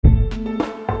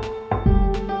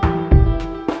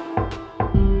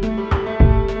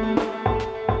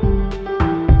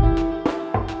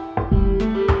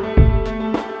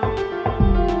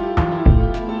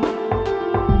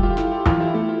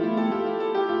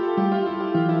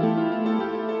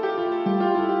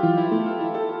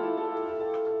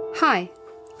Hi,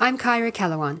 I'm Kyra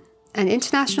Kellerwan, an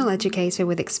international educator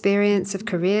with experience of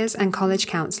careers and college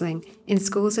counselling in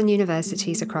schools and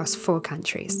universities across 4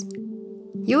 countries.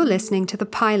 You're listening to the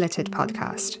Piloted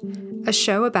podcast, a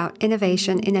show about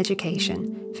innovation in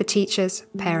education for teachers,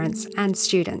 parents, and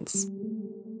students.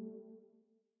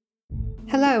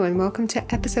 Hello and welcome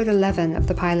to episode 11 of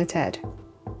the Piloted.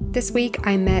 This week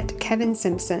I met Kevin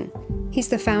Simpson. He's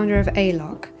the founder of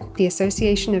AIELOC, the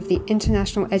Association of the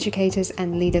International Educators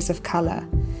and Leaders of Colour.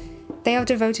 They are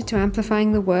devoted to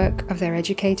amplifying the work of their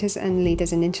educators and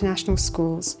leaders in international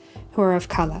schools who are of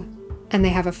colour, and they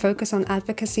have a focus on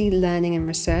advocacy, learning and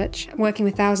research, working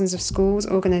with thousands of schools,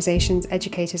 organisations,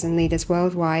 educators and leaders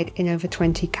worldwide in over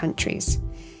 20 countries.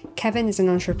 Kevin is an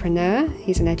entrepreneur.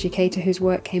 He's an educator whose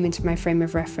work came into my frame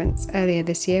of reference earlier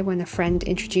this year when a friend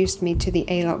introduced me to the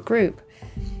AIELOC group.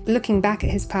 Looking back at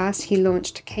his past, he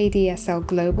launched KDSL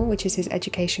Global, which is his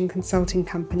education consulting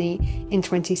company, in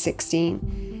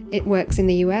 2016. It works in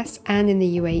the US and in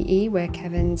the UAE, where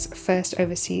Kevin's first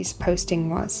overseas posting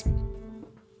was.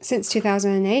 Since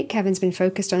 2008, Kevin's been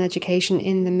focused on education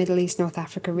in the Middle East North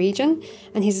Africa region,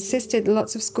 and he's assisted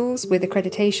lots of schools with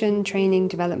accreditation, training,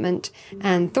 development,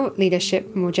 and thought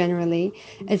leadership more generally,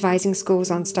 advising schools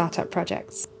on startup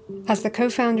projects. As the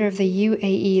co-founder of the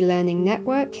UAE Learning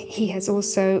Network, he has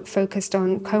also focused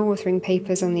on co-authoring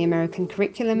papers on the American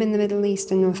curriculum in the Middle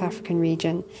East and North African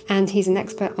region, and he's an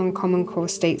expert on Common Core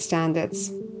state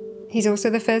standards. He's also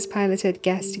the first piloted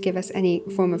guest to give us any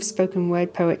form of spoken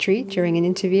word poetry during an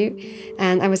interview,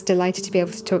 and I was delighted to be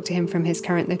able to talk to him from his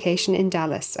current location in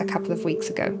Dallas a couple of weeks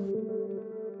ago.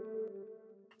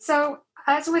 So,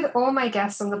 as with all my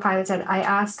guests on the Piloted, I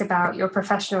ask about your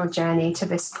professional journey to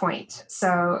this point.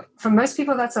 So for most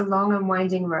people, that's a long and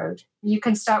winding road. You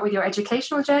can start with your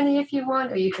educational journey if you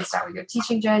want, or you can start with your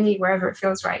teaching journey, wherever it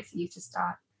feels right for you to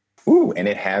start. Ooh, and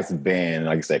it has been,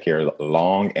 like I said, here,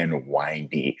 long and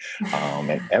windy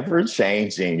and ever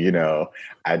changing.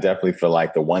 I definitely feel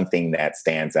like the one thing that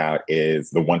stands out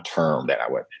is the one term that I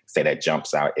would say that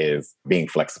jumps out is being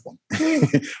flexible.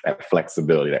 That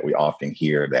flexibility that we often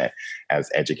hear that as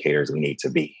educators we need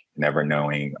to be, never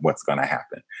knowing what's going to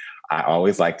happen. I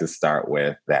always like to start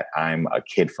with that I'm a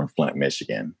kid from Flint,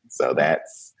 Michigan. So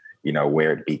that's,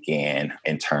 where it began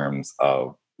in terms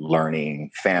of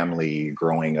learning, family,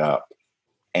 growing up,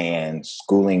 and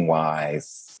schooling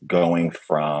wise, going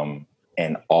from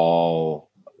an all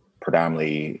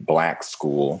predominantly Black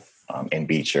school in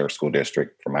Beecher School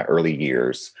District for my early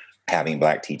years, having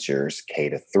Black teachers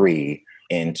K-3,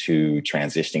 into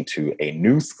transitioning to a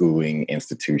new schooling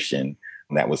institution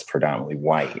that was predominantly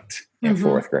white in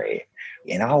 4th grade.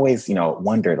 And I always,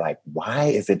 wondered, why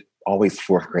is it always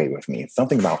 4th grade with me? It's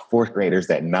something about 4th graders,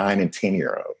 that 9 and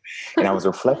 10-year-old. And I was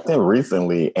reflecting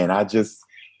recently, and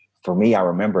for me, I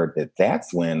remember that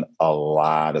that's when a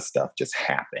lot of stuff just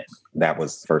happened. That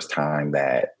was the first time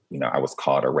that, I was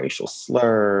called a racial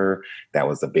slur. That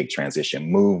was a big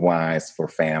transition move-wise for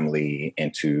family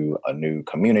into a new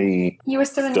community. You were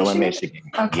still in Michigan?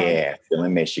 Okay. Yeah, still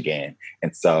in Michigan.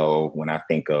 And so when I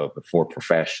think of before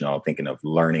professional, thinking of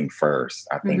learning first,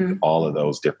 I think all of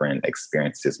those different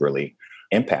experiences really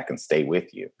impact and stay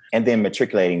with you. And then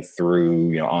matriculating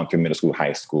through, on through middle school,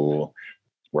 high school,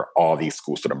 where all these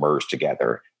schools sort of merge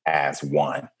together as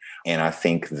one. And I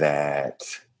think that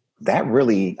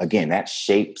really, again, that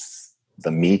shapes the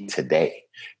me today.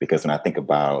 Because when I think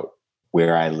about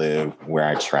where I live, where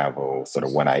I travel, sort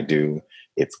of what I do,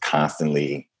 it's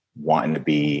constantly wanting to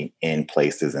be in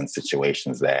places and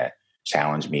situations that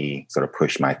challenge me, sort of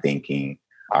push my thinking,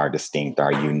 are distinct,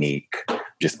 are unique,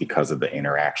 just because of the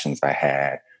interactions I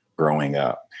had growing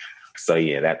up. So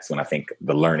yeah, that's when I think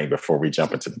the learning, before we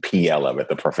jump into the PL of it,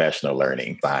 the professional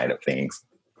learning side of things.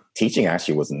 Teaching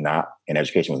actually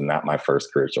education was not my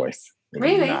first career choice.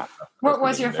 Really? What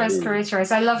was your first career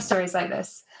choice? I love stories like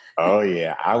this. Oh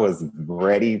yeah, I was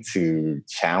ready to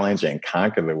challenge and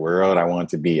conquer the world. I wanted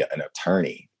to be an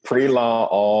attorney, pre-law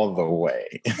all the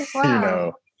way,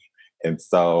 Wow. And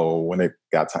so when it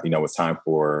got time, it was time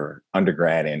for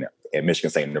undergrad at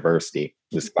Michigan State University,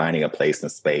 just finding a place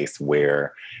and space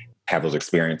where have those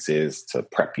experiences to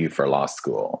prep you for law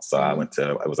school. So I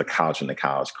it was a college in the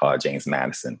college called James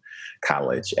Madison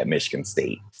College at Michigan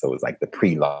State. So it was like the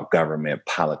pre-law, government,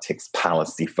 politics,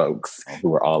 policy folks who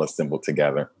were all assembled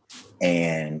together.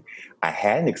 And I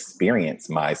had an experience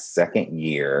my second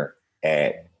year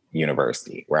at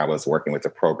university where I was working with a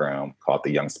program called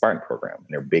the Young Spartan Program. And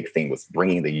their big thing was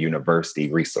bringing the university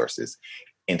resources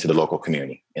into the local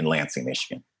community in Lansing,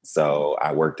 Michigan. So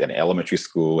I worked at an elementary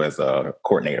school as a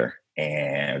coordinator,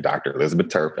 and Dr. Elizabeth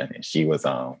Turpin, and she was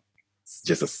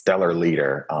just a stellar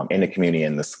leader in the community,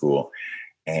 in the school.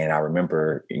 And I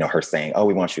remember, her saying, oh,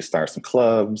 we want you to start some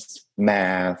clubs,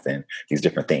 math, and these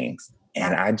different things.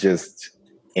 And I just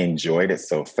enjoyed it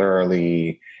so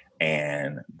thoroughly.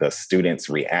 And the students'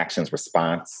 reactions,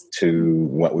 response to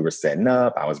what we were setting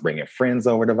up. I was bringing friends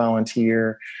over to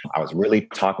volunteer. I was really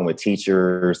talking with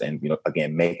teachers and,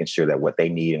 again, making sure that what they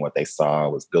need and what they saw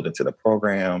was built into the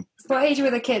program. What age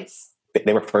were the kids?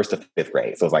 They were 1st to 5th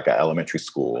grade. So it was like an elementary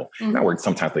school. Mm-hmm. And I worked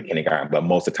sometimes with kindergarten, but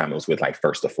most of the time it was with like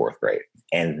 1st to 4th grade.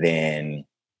 And then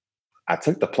I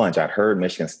took the plunge. I'd heard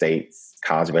Michigan State's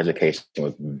College of Education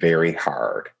was very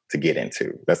hard to get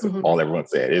into. That's all everyone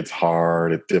said. It's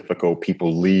hard, it's difficult.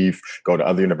 People leave, go to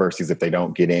other universities if they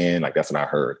don't get in. Like, that's what I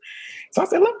heard. So I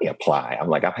said, let me apply. I'm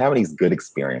like, I'm having these good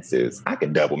experiences. I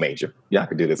can double major. Yeah, I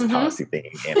could do this policy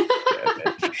thing.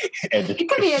 And you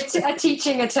could be a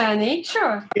teaching attorney.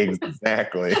 Sure.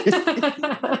 Exactly.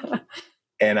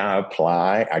 And I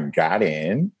applied. I got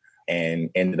in. And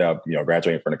ended up,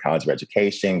 graduating from the College of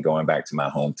Education, going back to my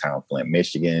hometown, Flint,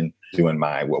 Michigan, doing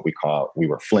we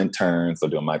were Flint turns. So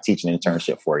doing my teaching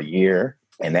internship for a year.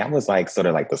 And that was sort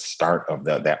of the start of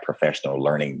that professional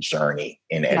learning journey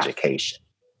in education.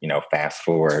 Fast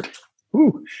forward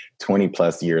 20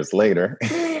 plus years later,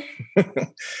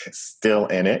 still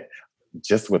in it,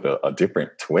 just with a different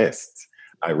twist.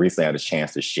 I recently had a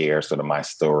chance to share sort of my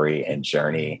story and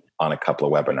journey on a couple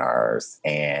of webinars,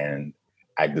 and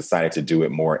I decided to do it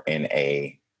more in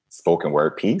a spoken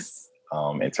word piece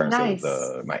in terms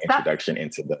of my introduction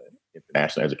into the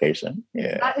international education.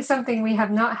 Yeah, that is something we have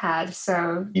not had.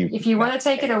 So if you want to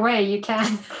take it away, you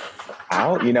can.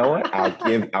 You know what?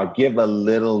 I'll give a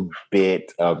little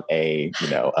bit of a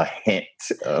hint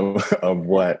of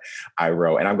what I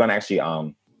wrote, and I'm going to actually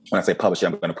when I say publish it,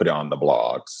 I'm going to put it on the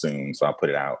blog soon. So I'll put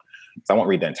it out. So I won't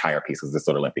read the entire piece because it's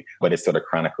sort of lengthy, but it sort of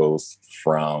chronicles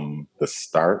from the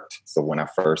start. So when I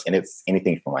first, and it's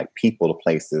anything from people to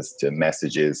places to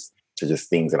messages to just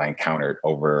things that I encountered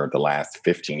over the last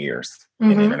 15 years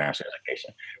in international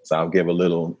education. So I'll give a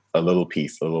little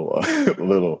piece, a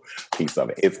little piece of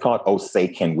it. It's called "Oh Say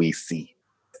Can We See."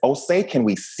 Oh, say can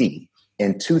we see?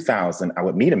 In 2000, I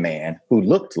would meet a man who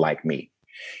looked like me.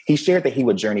 He shared that he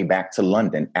would journey back to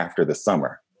London after the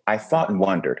summer. I thought and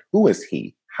wondered, who is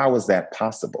he? How is that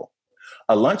possible?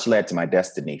 A lunch led to my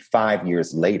destiny 5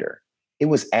 years later. It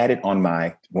was added on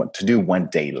my to-do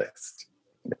one-day list.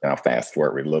 I'll fast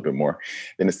forward a little bit more.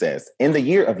 Then it says, in the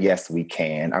year of yes, we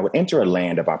can, I would enter a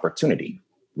land of opportunity.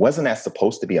 Wasn't that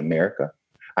supposed to be America?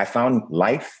 I found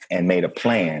life and made a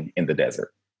plan in the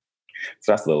desert.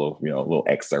 So that's a little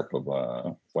excerpt of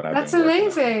what I've That's been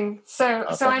amazing. So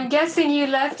I'm guessing you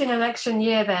left in election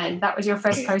year then. That was your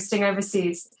first posting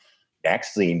overseas.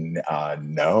 Actually,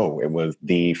 no. It was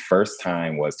the first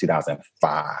time was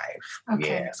 2005. Okay.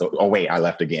 Yeah. So, I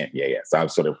left again. Yeah. So I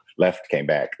sort of left, came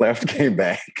back. A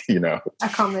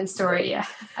common story. Yeah.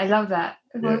 I love that.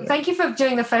 Well, thank you for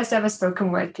doing the first ever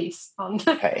spoken word piece on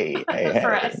hey.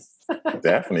 for us.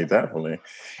 Definitely.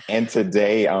 And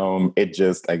today, it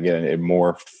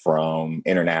morphed from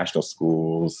international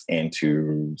schools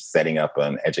into setting up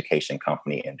an education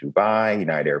company in Dubai,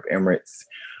 United Arab Emirates,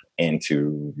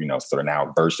 into, sort of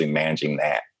now virtually managing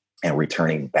that and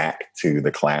returning back to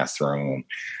the classroom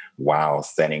while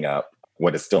setting up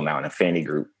what is still now an affinity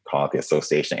group called the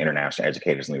Association of International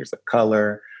Educators and Leaders of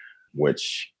Color,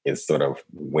 which is sort of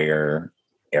where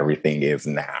everything is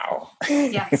now.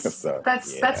 Yes, so,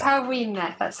 that's how we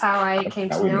met. That's how I came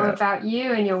to know about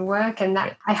you and your work. And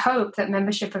that I hope that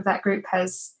membership of that group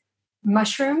has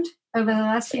mushroomed over the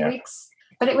last few weeks.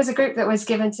 But it was a group that was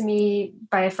given to me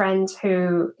by a friend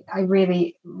who I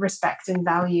really respect and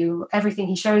value everything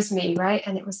he shows me, right?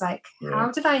 And it was like,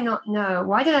 how did I not know?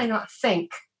 Why did I not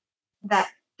think that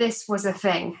this was a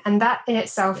thing? And that in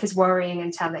itself is worrying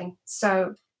and telling.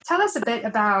 So tell us a bit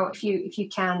about, if you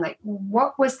can,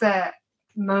 what was the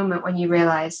moment when you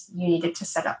realized you needed to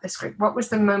set up this group? What was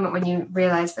the moment when you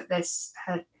realized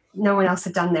that no one else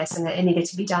had done this and that it needed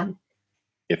to be done?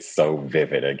 It's so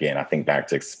vivid. Again, I think back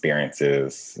to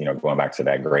experiences, going back to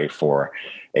that grade 4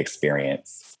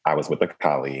 experience. I was with a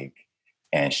colleague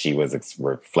and she was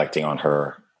reflecting on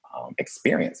her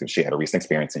experience. She had a recent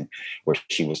experience where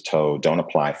she was told, don't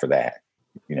apply for that.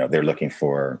 They're looking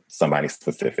for somebody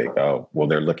specific. Oh, well,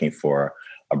 they're looking for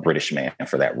a British man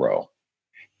for that role.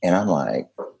 And I'm like,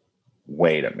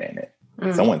 wait a minute.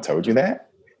 Someone told you that?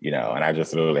 And I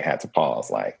just literally had to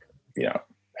pause,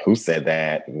 who said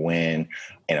that when,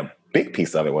 and a big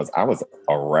piece of it was I was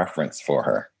a reference for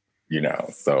her,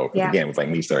 So again, it was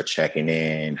me sort of checking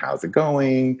in, how's it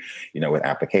going, with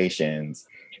applications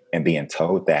and being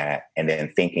told that and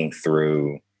then thinking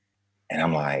through. And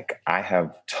I'm like, I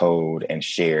have told and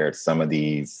shared some of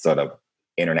these sort of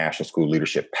international school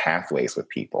leadership pathways with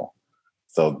people.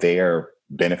 So they're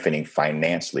benefiting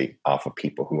financially off of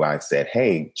people who I said,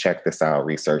 hey, check this out,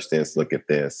 research this, look at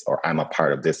this, or I'm a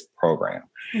part of this program.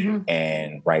 Mm-hmm.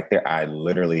 And right there, I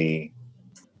literally,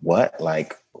 what?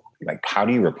 Like, how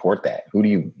do you report that? Who do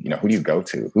you go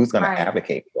to? Who's going to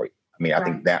advocate for you? I mean, I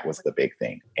think that was the big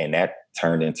thing. And that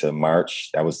turned into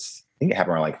March. I think it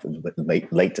happened around like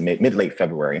late to mid-late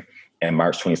February. And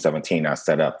March 2017, I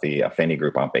set up the affinity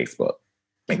group on Facebook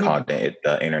and called it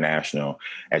the International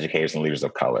Educators and Leaders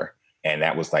of Color. And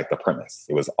that was like the premise.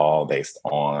 It was all based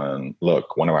on,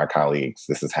 look, one of our colleagues,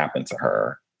 this has happened to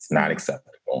her. It's not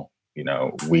acceptable.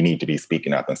 We need to be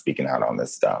speaking up and speaking out on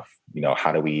this stuff.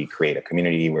 How do we create a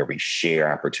community where we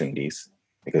share opportunities?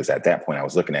 Because at that point I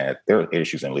was looking at, there are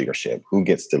issues in leadership. Who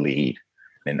gets to lead?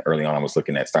 And early on I was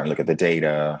starting to look at the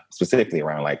data, specifically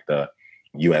around like the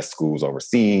U.S. schools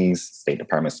overseas, State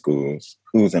Department schools,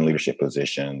 who's in leadership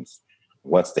positions,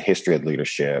 what's the history of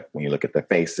leadership? When you look at the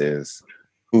faces,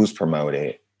 who's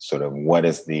promoted, sort of what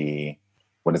does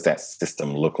that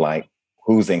system look like?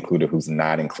 Who's included, who's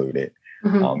not included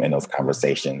in those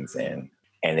conversations. And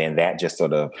then that just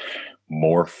sort of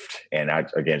morphed. And I,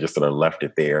 again, just sort of left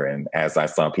it there. And as I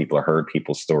saw people or heard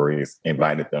people's stories,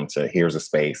 invited them to, here's a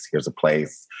space, here's a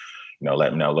place, let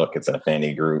them know, look, it's an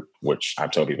affinity group, which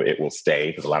I've told people it will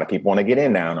stay because a lot of people want to get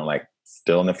in now. And I'm like,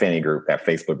 still an affinity group. That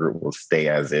Facebook group will stay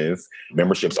as is.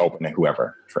 Membership's open to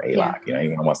whoever for AIELOC.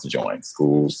 Anyone who wants to join,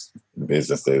 schools,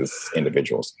 businesses,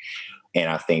 individuals. And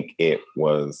I think it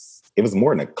was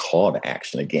more than a call to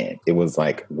action. Again, it was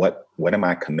like, what am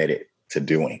I committed to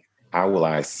doing? How will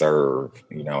I serve?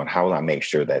 And how will I make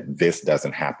sure that this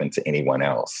doesn't happen to anyone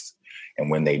else? And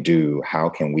when they do, how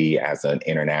can we as an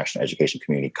international education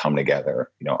community come together,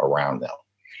 around them?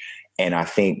 And I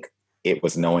think it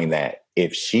was knowing that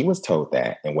if she was told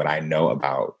that, and what I know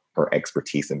about her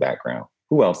expertise and background,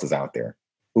 who else is out there?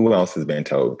 Who else has been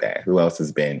told that? Who else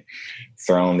has been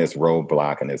thrown this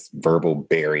roadblock and this verbal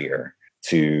barrier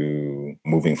to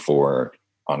moving forward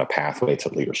on a pathway to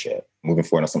leadership, moving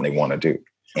forward on something they want to do?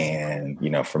 And,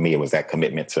 for me, it was that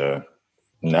commitment to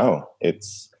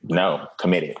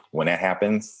committed. When that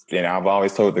happens, and I've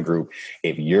always told the group,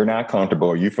 if you're not comfortable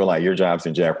or you feel like your job's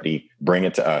in jeopardy, bring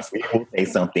it to us. We will say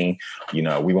something, we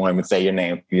won't even say your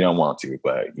name if you don't want to,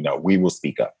 but, we will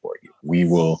speak up for you. We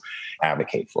will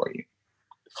advocate for you.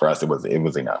 For us, it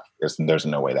was enough. There's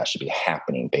no way that should be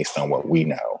happening based on what we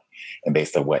know and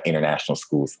based on what international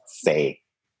schools say,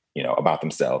 about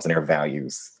themselves and their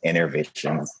values and their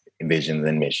visions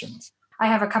and missions. I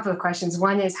have a couple of questions.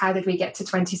 One is, how did we get to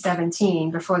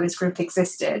 2017 before this group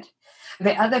existed?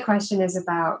 The other question is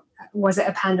about, was it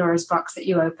a Pandora's box that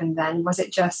you opened then? Was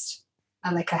it just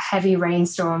like a heavy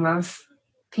rainstorm of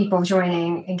people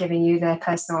joining and giving you their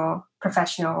personal,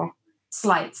 professional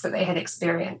slights that they had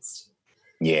experienced?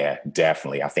 Yeah,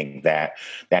 definitely. I think that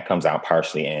comes out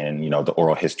partially in, the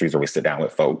oral histories where we sit down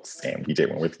with folks, and we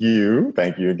did one with you.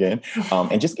 Thank you again.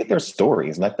 And just get their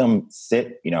stories, let them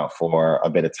sit, for a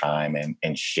bit of time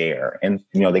and share. And,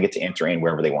 they get to enter in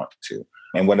wherever they want to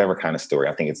and whatever kind of story.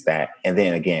 I think it's that. And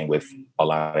then again, with a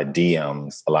lot of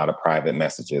DMs, a lot of private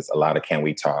messages, a lot of can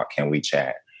we talk, can we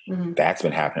chat? Mm-hmm. That's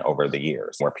been happening over the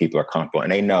years where people are comfortable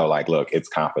and they know, like, look, it's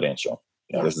confidential.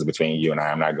 This is between you and I.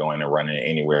 I'm not going and running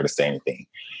anywhere to say anything.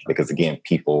 Because again,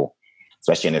 people,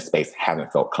 especially in this space,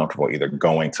 haven't felt comfortable either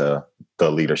going to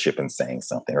the leadership and saying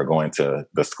something or going to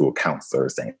the school counselor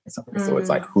saying something. So it's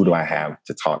like, who do I have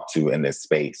to talk to in this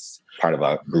space? Part of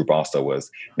our group also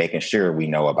was making sure we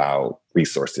know about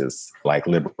resources like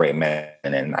Liberate Men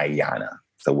and IANA.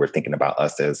 So we're thinking about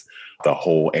us as the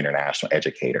whole international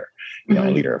educator,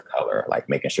 and leader of color, like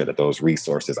making sure that those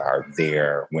resources are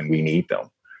there when we need them.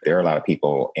 There are a lot of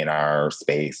people in our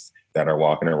space that are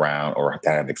walking around or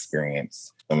that have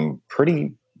experienced some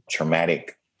pretty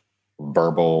traumatic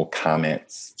verbal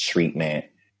comments, treatment,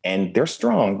 and they're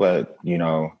strong, but,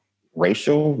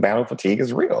 racial battle fatigue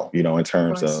is real, in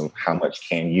terms of how much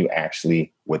can you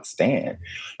actually withstand.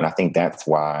 And I think that's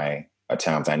why at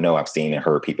times I know I've seen and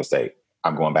heard people say,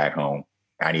 I'm going back home.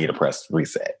 I need to press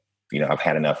reset. I've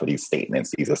had enough of these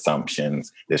statements, these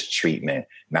assumptions, this treatment,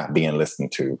 not being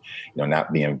listened to,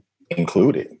 not being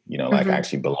included, like I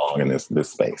actually belong in this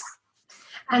space.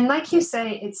 And like you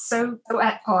say, it's so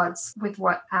at odds with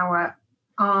what our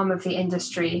arm of the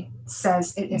industry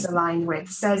says it is aligned with,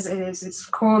 says it is its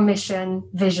core mission,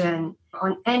 vision.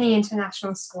 On any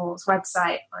international school's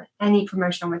website, on any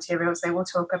promotional materials, they will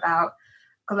talk about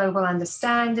global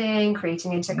understanding,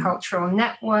 creating intercultural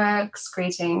networks,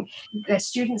 their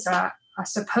students are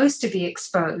supposed to be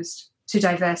exposed to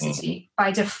diversity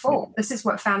by default. This is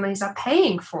what families are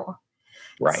paying for.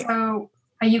 Right. So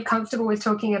Are you comfortable with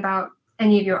talking about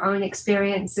any of your own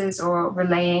experiences or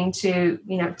relaying to,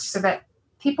 so that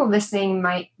people listening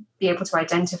might be able to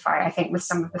identify, I think, with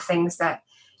some of the things that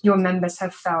your members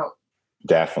have felt?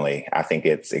 Definitely. I think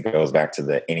it goes back to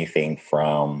the anything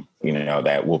from,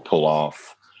 that will pull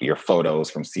off your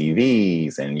photos from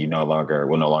CVs and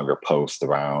will no longer post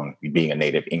around being a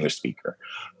native English speaker.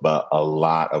 But a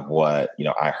lot of what,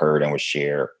 I heard and was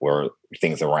shared were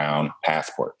things around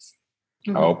passports.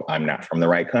 Mm-hmm. Oh, I'm not from the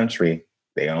right country.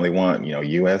 They only want,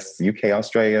 US, UK,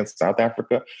 Australia, South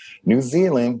Africa, New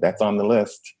Zealand. That's on the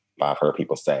list. I've heard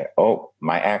people say, oh,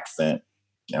 my accent.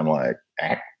 I'm like,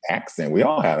 accent? We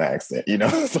all have accent,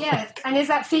 Yeah. And is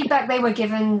that feedback they were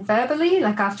given verbally,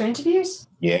 like after interviews?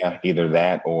 Yeah, either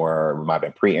that or might have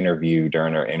been pre-interview,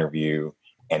 during our interview.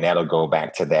 And that'll go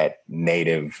back to that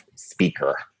native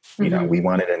speaker. Mm-hmm. We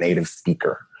wanted a native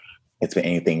speaker. It's been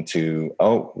anything to,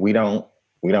 oh, we don't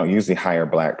usually hire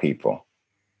Black people.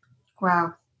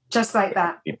 Wow. Just like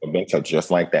that. People have been told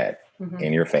just like that, mm-hmm.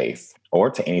 in your face. Or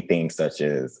to anything such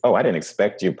as, oh, I didn't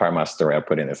expect you. Part of my story, I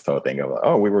put in this whole thing of,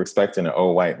 oh, we were expecting an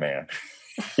old white man,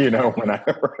 when I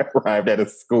arrived at a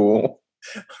school.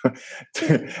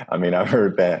 I mean, I've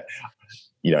heard that,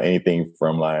 anything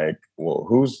from like, well,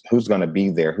 who's going to be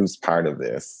there? Who's part of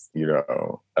this?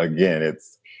 Again,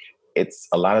 it's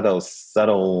a lot of those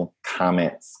subtle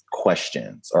comments,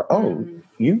 questions, or, oh,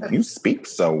 you speak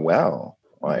so well.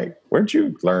 Like, where'd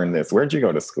you learn this? Where'd you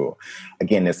go to school?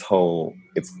 Again, it's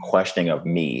questioning of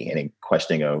me and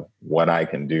questioning of what I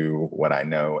can do, what I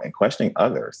know, and questioning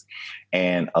others.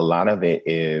 And a lot of it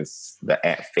is the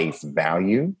at face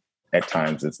value. At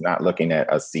times, it's not looking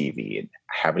at a CV. I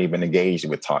haven't even engaged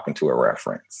with talking to a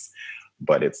reference,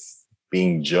 but it's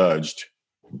being judged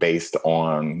based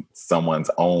on someone's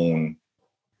own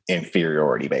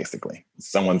inferiority, basically.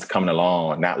 Someone's coming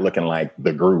along, not looking like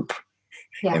the group.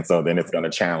 Yeah. And so then it's going to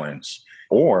challenge,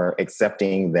 or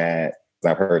accepting that.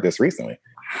 I've heard this recently.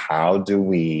 How do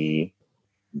we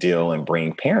deal and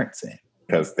bring parents in?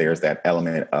 Because there's that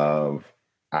element of,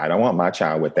 I don't want my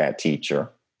child with that teacher,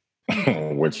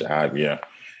 which I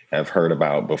have heard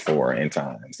about before in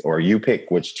times. Or you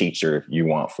pick which teacher you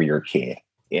want for your kid,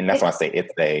 and that's why I say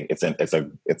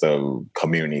it's a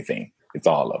community thing. It's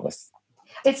all of us.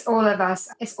 It's all of us.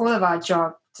 It's all of our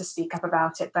job to speak up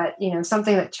about it. But,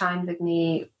 something that chimed with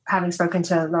me, having spoken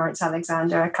to Lawrence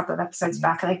Alexander a couple of episodes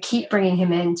back, and I keep bringing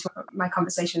him into my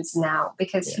conversations now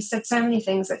because he said so many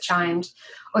things that chimed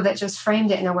or that just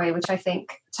framed it in a way which I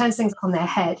think turns things on their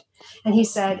head. And he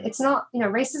said, it's not,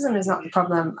 racism is not the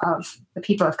problem of the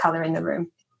people of color in the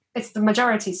room. It's the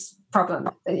majority's problem.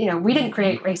 We didn't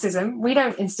create racism. We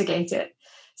don't instigate it.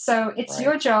 So it's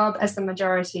your job as the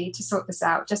majority to sort this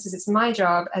out, just as it's my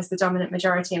job as the dominant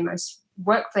majority in most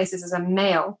workplaces as a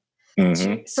male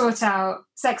to sort out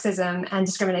sexism and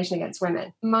discrimination against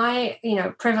women. My,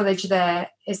 privilege there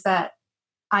is that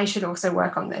I should also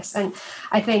work on this. And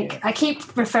I think I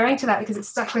keep referring to that because it's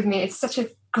stuck with me. It's such a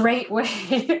great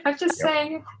way of just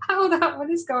saying, hold on, what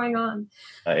is going on?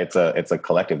 It's a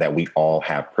collective that we all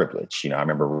have privilege. I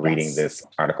remember reading this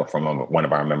article from one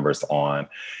of our members on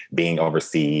being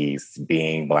overseas,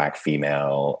 being Black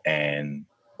female, and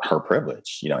her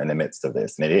privilege, in the midst of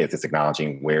this. And it's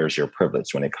acknowledging where's your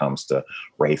privilege when it comes to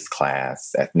race,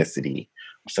 class, ethnicity,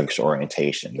 sexual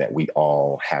orientation, that we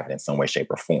all have it in some way, shape,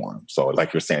 or form. So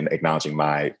like you're saying, acknowledging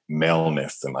my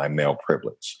maleness and my male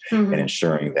privilege and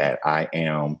ensuring that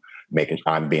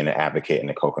I'm being an advocate and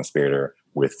a co-conspirator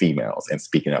with females and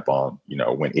speaking up on,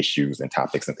 when issues and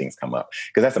topics and things come up.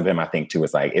 Because that's something I think too,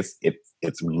 is like,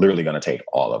 it's literally going to take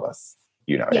all of us.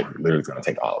 It literally is going to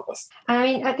take all of us. I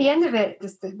mean, at the end of it,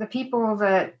 the people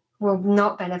that will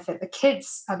not benefit, the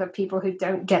kids are the people who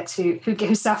don't get to,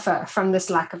 who suffer from this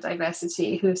lack of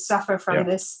diversity, who suffer from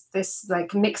this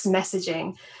like mixed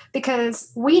messaging.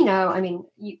 Because we know, I mean,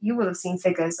 you will have seen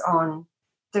figures on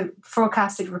the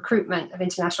forecasted recruitment of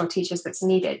international teachers that's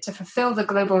needed to fulfill the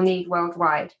global need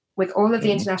worldwide, with all of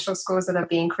the international schools that are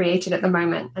being created at the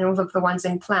moment and all of the ones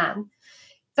in plan.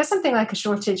 There's something like a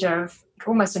shortage of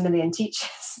almost 1 million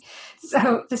teachers.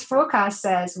 So this forecast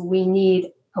says we need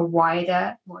a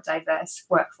wider, more diverse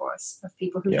workforce of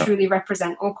people who truly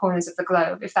represent all corners of the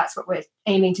globe, if that's what we're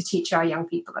aiming to teach our young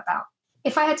people about.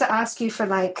 If I had to ask you for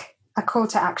like a call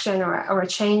to action or a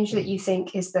change that you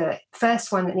think is the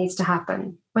first one that needs to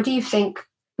happen, what do you think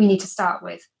we need to start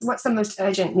with? What's the most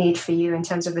urgent need for you in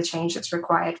terms of the change that's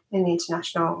required in the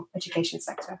international education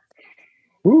sector?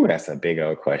 Ooh, that's a big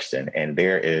old question. And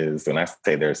there is, when I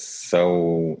say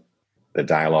the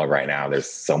dialogue right now, there's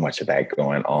so much of that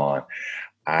going on.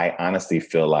 I honestly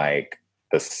feel like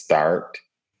the start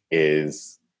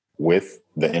is with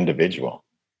the individual.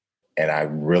 And I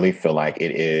really feel like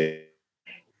it is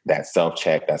that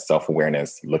self-check, that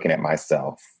self-awareness, looking at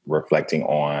myself, reflecting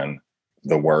on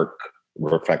the work,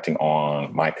 reflecting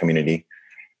on my community,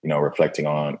 reflecting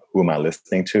on who am I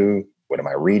listening to? What am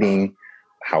I reading?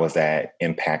 How is that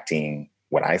impacting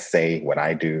what I say, what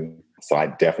I do? So I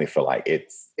definitely feel like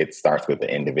it starts with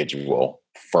the individual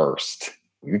first.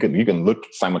 You can look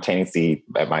simultaneously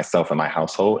at myself and my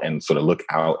household and sort of look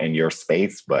out in your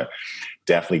space, but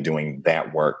definitely doing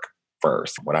that work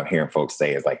first. What I'm hearing folks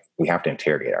say is like, we have to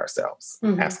interrogate ourselves,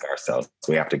 ask ourselves.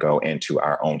 We have to go into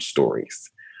our own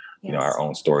stories, our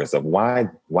own stories of why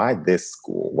this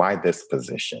school, why this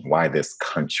position, why this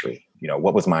country,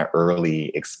 what was my early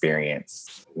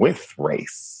experience with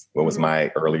race? What was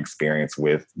my early experience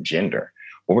with gender?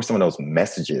 What were some of those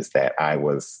messages that I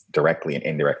was directly and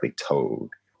indirectly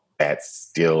told that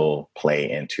still play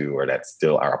into, or that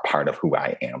still are a part of who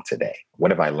I am today?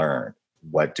 What have I learned?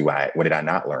 What did I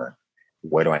not learn?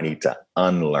 What do I need to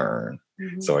unlearn?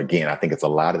 So again, I think it's a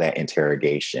lot of that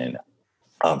interrogation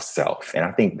of self. And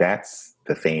I think that's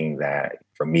the thing that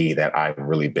for me that I've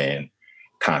really been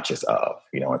conscious of,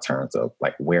 in terms of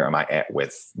like, where am I at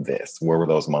with this? Where were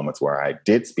those moments where I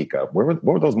did speak up? What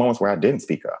were those moments where I didn't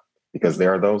speak up? Because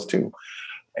there are those too,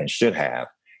 and should have.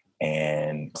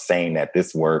 And saying that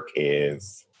this work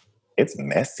it's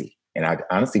messy. And I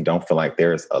honestly don't feel like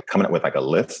there's coming up with like a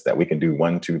list that we can do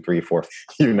 1, 2, 3, 4,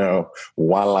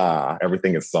 voila,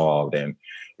 everything is solved and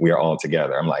we are all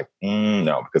together. I'm like,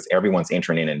 no, because everyone's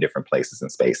entering in different places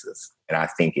and spaces. And I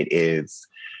think it is,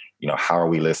 how are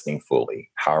we listening fully?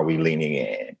 How are we leaning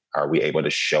in? Are we able to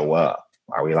show up?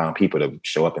 Are we allowing people to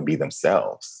show up and be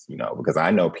themselves? Because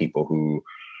I know people who,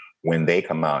 when they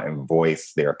come out and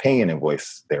voice their opinion and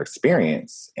voice their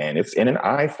experience, and it's in an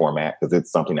I format because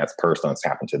it's something that's personal, it's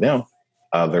happened to them,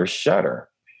 others shudder.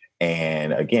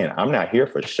 And again, I'm not here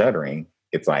for shuddering.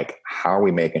 It's like, how are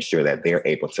we making sure that they're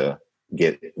able to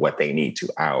get what they need to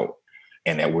out,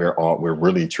 and that we're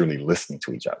really truly listening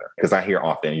to each other? Because I hear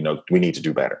often, we need to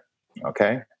do better.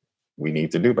 Okay. We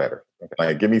need to do better.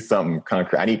 Like, give me something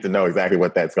concrete. I need to know exactly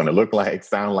what that's going to look like,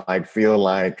 sound like, feel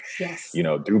like. Yes.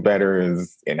 Do better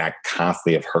is, and I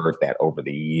constantly have heard that over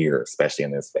the years, especially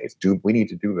in this space. We need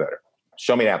to do better.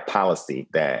 Show me that policy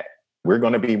that we're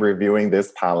going to be reviewing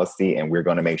this policy and we're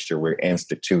going to make sure we're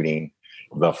instituting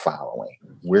the following.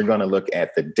 We're going to look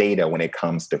at the data when it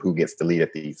comes to who gets to lead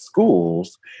at these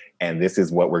schools. And this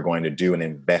is what we're going to do and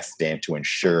invest in to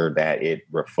ensure that it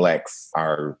reflects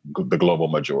the global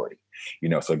majority.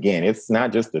 So again, it's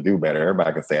not just to do better.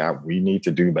 Everybody can say, we need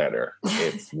to do better.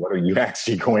 It's what are you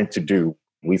actually going to do?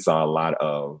 We saw a lot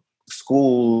of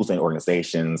schools and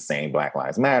organizations saying Black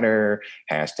Lives Matter,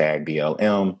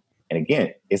 #BLM. And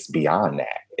again, it's beyond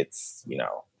that. It's,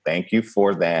 thank you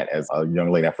for that. As a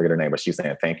young lady, I forget her name, but she's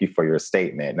saying, thank you for your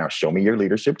statement. Now show me your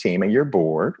leadership team and your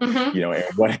board, and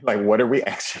what are we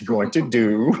actually going to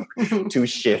do to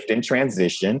shift and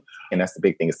transition? And that's the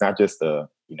big thing. It's not just a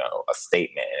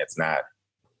statement, and it's not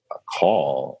a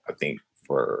call. I think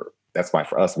that's why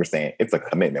for us, we're saying it's a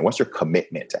commitment. What's your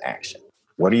commitment to action?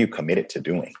 What are you committed to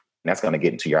doing? And that's going to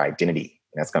get into your identity.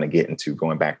 And that's going to get into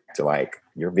going back to like,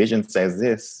 your vision says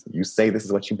this, you say this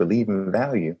is what you believe and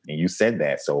value. And you said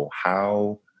that. So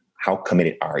how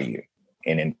committed are you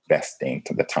in investing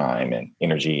to the time and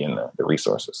energy and the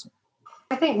resources?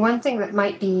 I think one thing that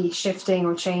might be shifting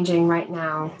or changing right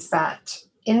now is that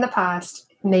in the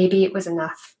past, maybe it was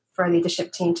enough for a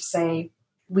leadership team to say,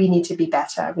 we need to be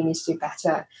better, we need to do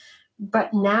better.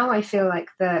 But now I feel like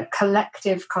the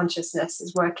collective consciousness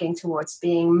is working towards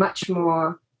being much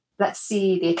more, let's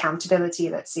see the accountability,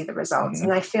 let's see the results.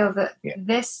 And I feel that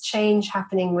this change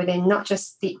happening within not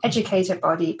just the educator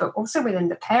body, but also within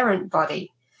the parent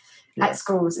body at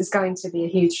schools is going to be a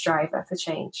huge driver for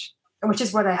change, which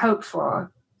is what I hope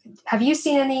for. Have you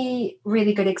seen any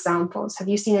really good examples? Have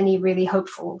you seen any really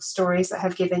hopeful stories that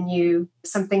have given you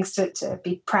some things to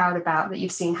be proud about that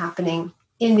you've seen happening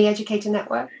in the educator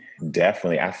network?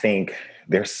 Definitely. I think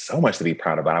there's so much to be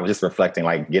proud about. I was just reflecting,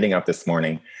 like getting up this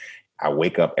morning, I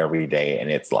wake up every day and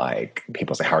it's like,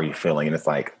 people say, how are you feeling? And it's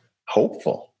like,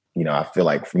 hopeful. I feel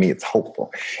like for me, it's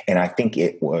hopeful. And I think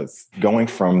it was going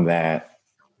from that,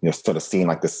 sort of seeing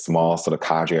like this small sort of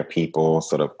cadre of people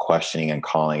sort of questioning and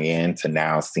calling in to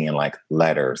now seeing like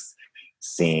letters,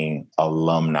 seeing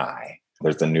alumni.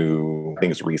 There's a new, I think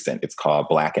it's recent, it's called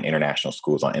Black and International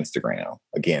Schools on Instagram.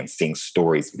 Again, seeing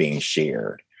stories being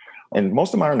shared. And most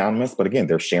of them are anonymous, but again,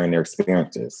 they're sharing their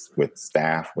experiences with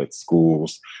staff, with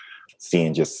schools,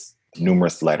 seeing just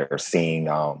numerous letters, seeing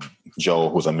Joel,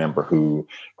 who's a member who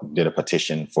did a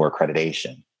petition for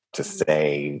accreditation to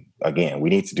say, again, we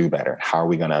need to do better. How are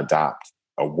we going to adopt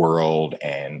a world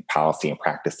and policy and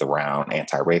practice around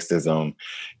anti-racism,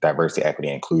 diversity, equity,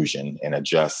 and inclusion, and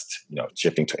adjust,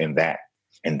 shifting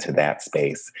into that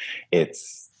space.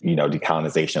 It's,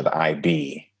 decolonization of the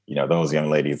IB. Those young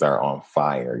ladies are on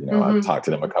fire. I talked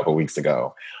to them a couple of weeks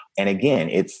ago. And again,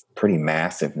 it's pretty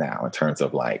massive now in terms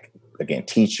of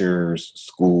teachers,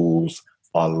 schools,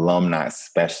 alumni,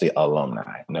 especially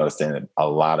alumni. Noticing a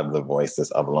lot of the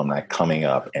voices of alumni coming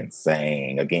up and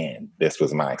saying, again, this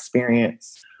was my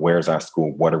experience. Where's our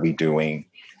school? What are we doing?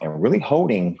 And really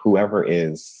holding whoever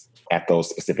is at those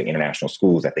specific international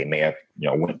schools that they may have,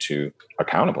 went to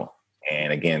accountable.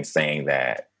 And again, saying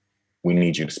that we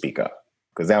need you to speak up.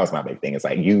 Because that was my big thing. It's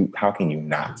like, how can you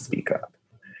not speak up?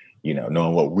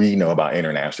 Knowing what we know about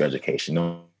international education,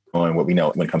 knowing what we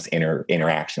know when it comes to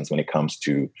interactions, when it comes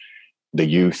to the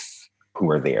youth who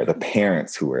are there, the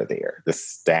parents who are there, the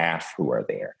staff who are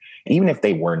there. Even if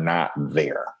they were not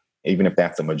there, even if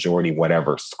that's a majority,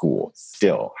 whatever school,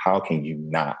 still, how can you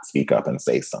not speak up and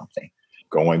say something?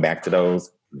 Going back to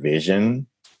those vision,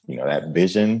 that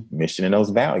vision, mission, and those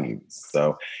values.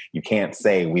 So you can't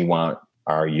say we want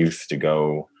our youth to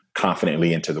go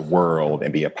confidently into the world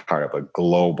and be a part of a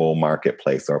global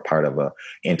marketplace or a part of a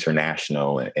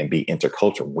international and be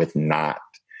intercultural with not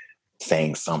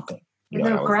saying something. With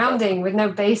no grounding, with no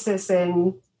basis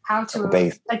in how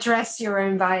to address your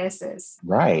own biases.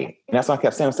 Right. And that's why I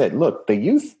kept saying, look, the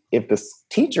youth, if the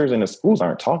teachers in the schools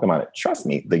aren't talking about it, trust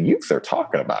me, the youths are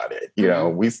talking about it.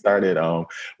 We started,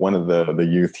 one of the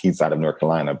youth, he's out of North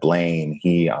Carolina, Blaine,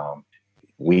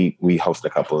 we hosted a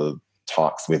couple of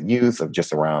talks with youth of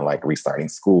just around restarting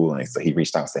school. And so he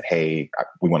reached out and said, hey,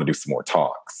 we want to do some more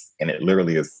talks. And it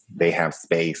literally is, they have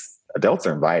space. Adults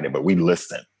are invited, but we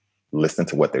listen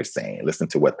to what they're saying, listen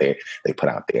to what they put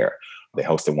out there. They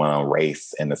hosted one on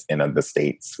race in the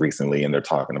States recently, and they're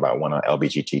talking about one on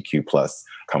LGBTQ plus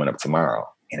coming up tomorrow.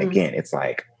 And again, it's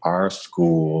like, are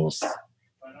schools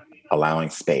allowing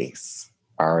space?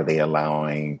 Are they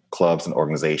allowing clubs and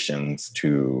organizations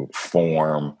to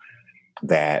form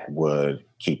that would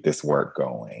keep this work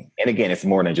going? And again, it's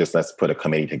more than just let's put a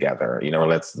committee together,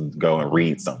 let's go and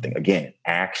read something. Again,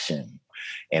 action.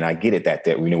 And I get it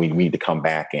that we need to come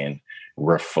back and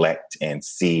reflect and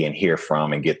see and hear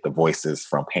from and get the voices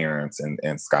from parents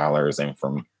and scholars and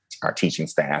from our teaching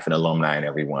staff and alumni and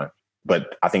everyone.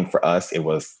 But I think for us,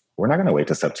 we're not going to wait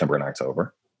till September and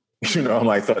October. So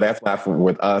that's why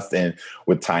with us and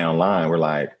with Thai Online,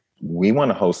 we're we want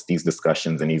to host these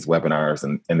discussions and these webinars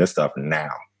and this stuff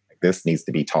now. This needs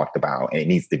to be talked about and it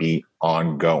needs to be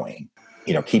ongoing.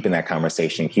 Keeping that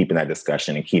conversation, keeping that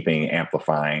discussion, and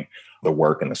amplifying the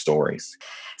work and the stories.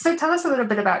 So tell us a little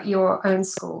bit about your own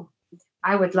school.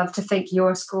 I would love to think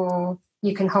your school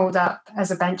you can hold up as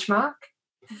a benchmark.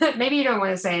 Maybe you don't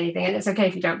want to say anything, and it's okay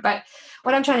if you don't. But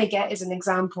what I'm trying to get is an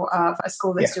example of a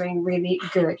school that's doing really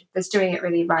good, that's doing it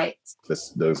really right.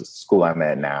 The school I'm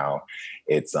at now,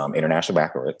 it's International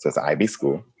Baccalaureate, so it's an IB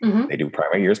school. They do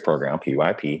primary years program,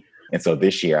 PYP. And so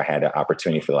this year I had the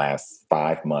opportunity for the last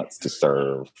 5 months to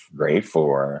serve grade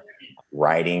 4,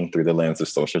 writing through the lens of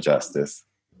social justice.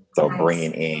 So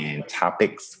bringing in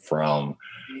topics from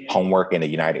homework in the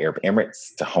United Arab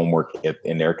Emirates to homework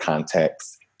in their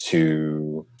context,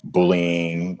 to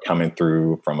bullying coming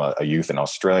through from a youth in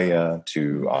Australia,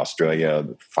 to Australia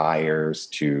fires,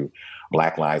 to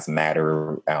Black Lives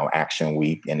Matter Action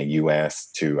Week in the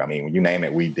US, to, you name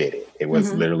it, we did it. It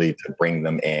was literally to bring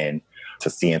them in to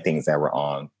seeing things that were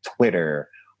on Twitter,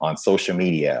 on social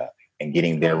media, and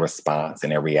getting their response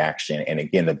and their reaction. And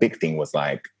again, the big thing was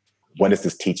what is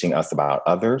this teaching us about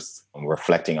others,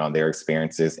 reflecting on their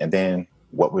experiences, and then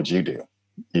what would you do?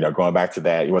 Going back to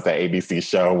that, it was that ABC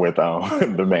show with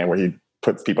the man where he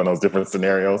puts people in those different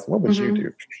scenarios. What would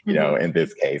you do, in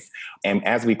this case? And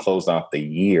as we closed off the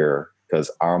year,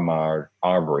 because Ahmaud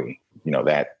Arbery,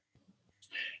 that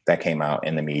came out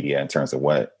in the media in terms of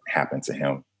what happened to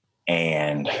him.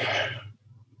 And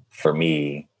for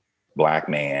me, Black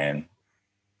man,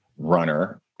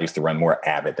 runner, I used to run more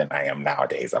avid than I am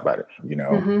nowadays.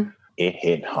 It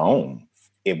hit home.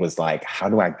 It was how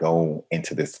do I go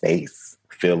into this space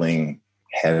feeling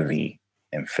heavy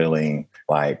and feeling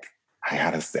like I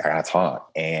gotta talk?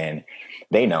 And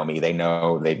they know me. They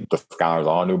know the scholars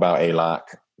all knew about AIELOC.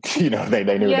 They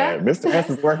knew that Mr. S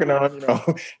is working on,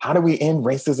 how do we end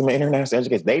racism in international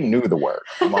education? They knew the work.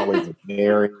 I'm always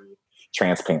very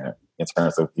transparent in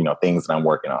terms of, things that I'm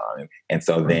working on. And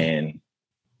so then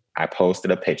I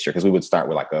posted a picture because we would start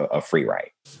with a free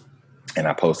write. And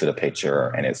I posted a picture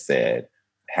and it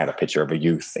had a picture of a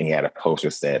youth and he had a poster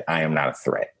that said, I am not a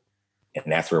threat.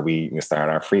 And that's where we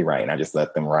started our free write. And I just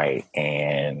let them write.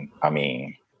 And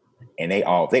and they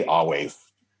always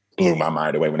blew my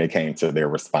mind away when it came to their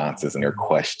responses and their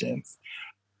questions.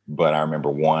 But I remember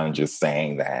one just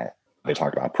saying that they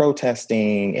talked about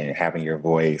protesting and having your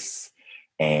voice.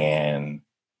 And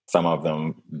some of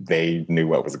them, they knew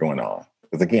what was going on.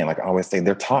 Because again, like I always say,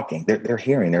 they're talking, they're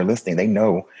hearing, they're listening, they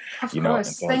know, Of you know. And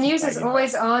course. so The news like, is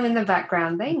always on in the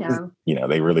background. They know. You know,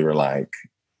 they really were like,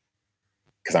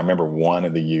 because I remember one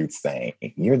of the youth saying,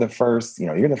 you're the first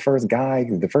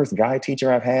guy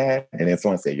teacher I've had. And then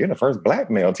someone said, you're the first Black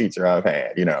male teacher I've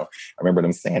had. You know, I remember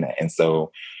them saying that. And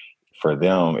so for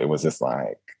them, it was just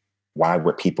like, why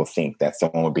would people think that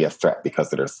someone would be a threat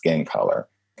because of their skin color?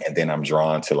 And then I'm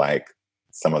drawn to like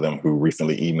some of them who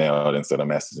recently emailed and sent a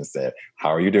message and said, how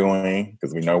are you doing?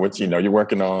 Because we know what you're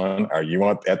working on. Are you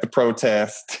at the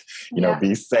protest? You know,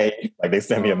 be safe. Like they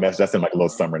sent me a message. I sent like a little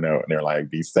summer note and they're like,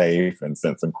 be safe, and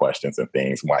sent some questions and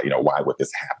things. Why would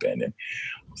this happen? And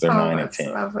so they're 9 and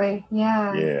 10. Lovely.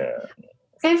 Yeah. Yeah.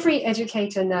 Every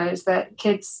educator knows that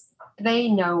kids, they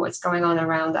know what's going on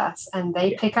around us and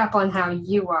they pick up on how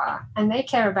you are and they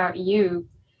care about you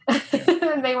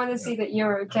and they want to see that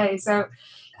you're okay. So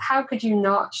how could you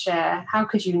not share? How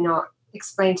could you not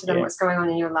explain to them what's going on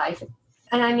in your life?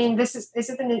 And I mean, is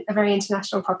it a very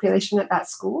international population at that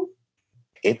school?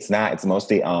 It's not. It's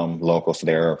mostly local. So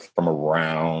they're from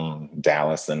around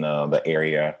Dallas and the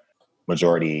area,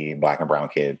 majority Black and brown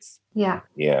kids. Yeah.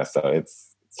 Yeah. So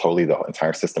it's totally, the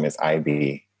entire system is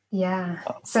IB. Yeah.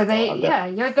 So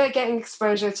you're getting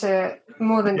exposure to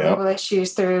more than global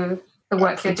issues through the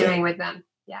work you're doing with them.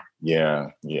 Yeah. Yeah.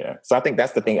 Yeah. So I think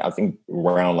that's the thing. I think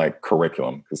around like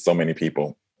curriculum, because so many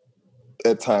people,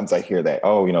 at times I hear that,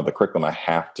 oh, you know, the curriculum, I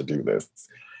have to do this.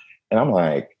 And I'm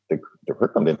like, the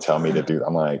curriculum didn't tell me to do.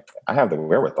 I'm like, I have the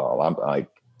wherewithal. I'm like,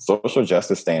 social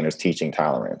justice standards, teaching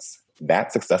tolerance.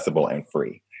 That's accessible and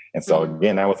free. And so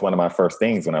again, that was one of my first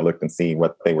things when I looked and see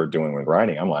what they were doing with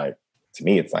writing. I'm like, to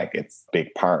me, it's like, it's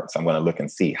big parts. I'm going to look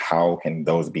and see how can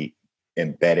those be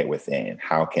embedded within?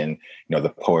 How can, you know, the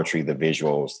poetry, the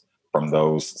visuals from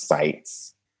those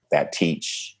sites that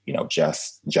teach, you know,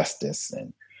 justice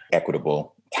and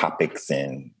equitable topics.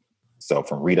 And so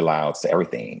from read alouds to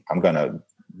everything, I'm going to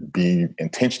be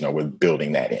intentional with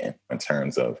building that in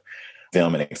terms of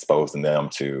them and exposing them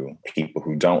to people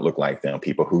who don't look like them,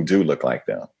 people who do look like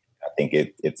them. I think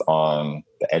it's on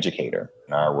the educator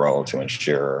and our role to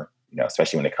ensure, you know,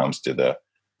 especially when it comes to the,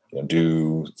 you know,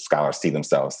 do scholars see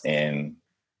themselves in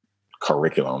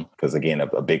curriculum? Because again,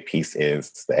 a big piece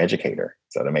is the educator.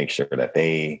 So to make sure that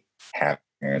they have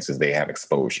experiences, they have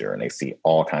exposure, and they see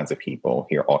all kinds of people,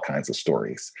 hear all kinds of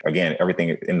stories. Again,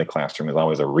 everything in the classroom is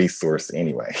always a resource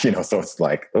anyway, you know, so it's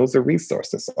like, those are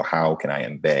resources. So how can I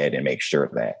embed and make sure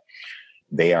that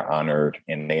they are honored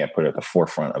and they are put at the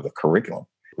forefront of the curriculum?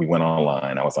 We went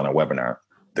online. I was on a webinar,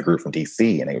 the group from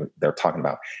DC, and they're talking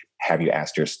about, have you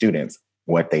asked your students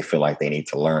what they feel like they need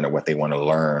to learn or what they want to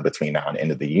learn between now and the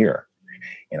end of the year?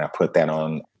 And I put that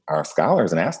on our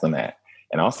scholars and asked them that,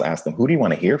 and also asked them, who do you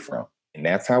want to hear from? And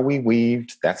that's how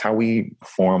we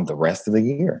formed the rest of the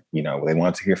year. You know, they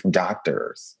wanted to hear from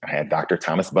doctors. I had Dr.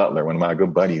 Thomas Butler, one of my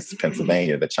good buddies,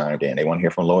 Pennsylvania, that chimed in. They want to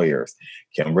hear from lawyers.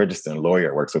 Kim Richardson,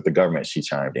 lawyer, works with the government. She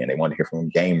chimed in. They want to hear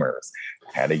from gamers.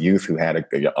 I had a youth who had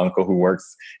a uncle who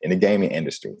works in the gaming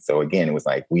industry. So again, it was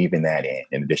like weaving that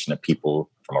in addition to people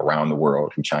from around the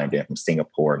world who chimed in from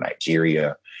Singapore,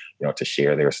 Nigeria, you know, to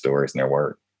share their stories and their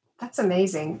work. That's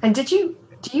amazing. And do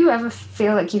you ever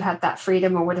feel like you had that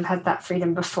freedom or would have had that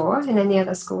freedom before in any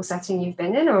other school setting you've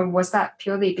been in? Or was that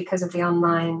purely because of the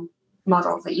online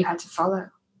model that you had to follow?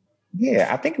 Yeah,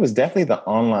 I think it was definitely the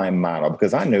online model,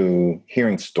 because I knew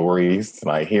hearing stories,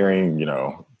 like hearing, you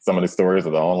know, some of the stories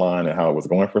of the online and how it was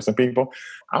going for some people.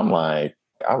 I'm like,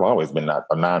 I've always been a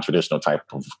non-traditional type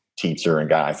of teacher and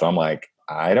guy. So I'm like,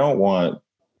 I don't want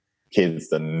kids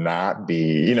to not be,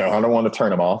 you know, I don't want to turn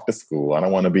them off to school. I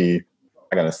don't want to be,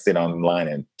 I'm going to sit online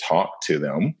and talk to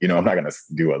them. You know, I'm not going to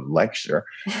do a lecture.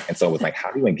 And so it was like,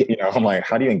 how do you engage, you know, I'm like,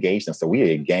 how do you engage them? So we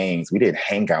did games, we did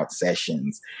hangout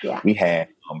sessions. Yeah. We had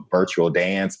virtual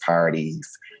dance parties,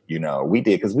 you know, we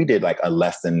did like a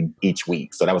lesson each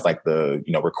week. So that was like the,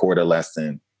 you know, record a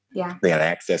lesson. Yeah. They had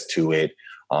access to it.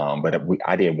 But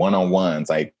I did one-on-ones,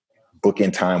 like book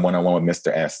in time one-on-one with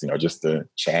Mr. S, you know, just to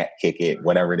chat, kick it,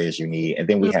 whatever it is you need. And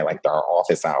then we had like our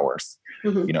office hours,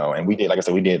 you know, and we did, like I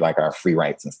said, we did like our free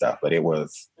writes and stuff. But it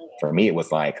was, for me, it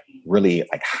was like really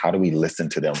like, how do we listen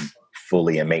to them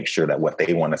fully and make sure that what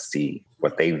they want to see,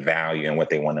 what they value and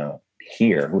what they want to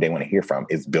hear, who they want to hear from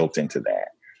is built into that.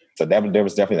 So there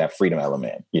was definitely that freedom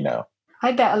element, you know.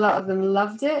 I bet a lot of them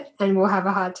loved it and will have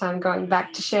a hard time going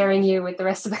back to sharing you with the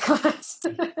rest of the class.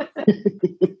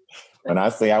 When I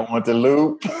say I want to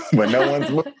loop, but no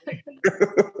one's moving.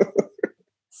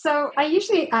 So I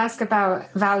usually ask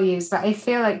about values, but I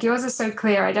feel like yours is so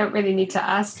clear. I don't really need to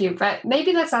ask you, but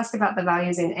maybe let's ask about the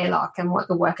values in AIELOC and what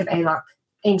the work of AIELOC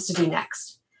aims to do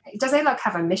next. Does AIELOC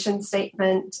have a mission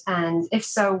statement? And if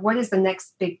so, what is the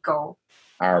next big goal?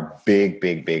 Our big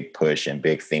push and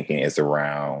big thinking is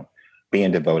around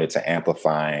being devoted to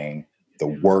amplifying the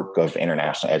work of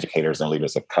international educators and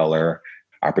leaders of color,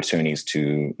 opportunities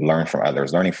to learn from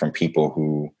others, learning from people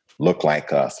who look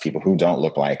like us, people who don't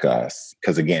look like us.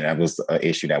 Because again, that was an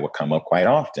issue that would come up quite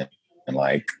often. And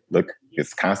like, look,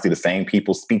 it's constantly the same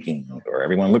people speaking, or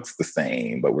everyone looks the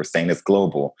same, but we're saying it's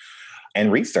global.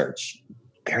 And research.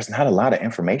 There's not a lot of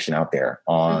information out there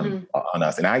on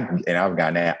us. And I've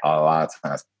gotten that a lot of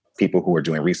times. People who are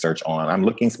doing research on, I'm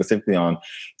looking specifically on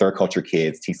third culture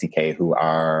kids, TCK, who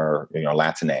are,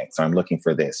 Latinx. So I'm looking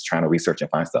for this, trying to research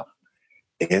and find stuff.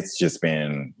 It's just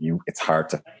been, it's hard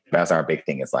to, that's our big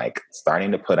thing. It's like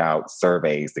starting to put out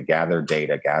surveys to gather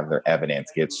data, gather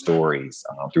evidence, get stories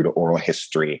through the oral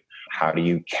history. How do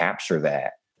you capture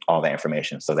that? All that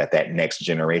information so that next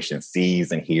generation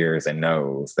sees and hears and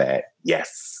knows that,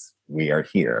 yes, we are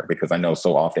here. Because I know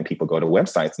so often people go to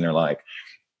websites and they're like,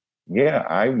 yeah,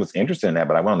 I was interested in that,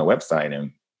 but I went on the website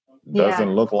and it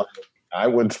doesn't look like I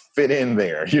would fit in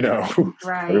there,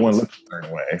 Right. Everyone looks a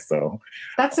certain way. So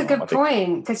that's a good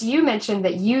point, because you mentioned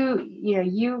that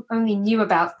you only knew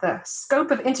about the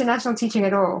scope of international teaching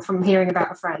at all from hearing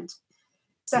about a friend.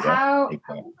 So how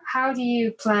do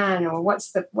you plan, or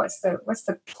what's the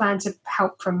plan to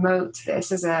help promote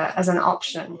this as an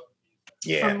option?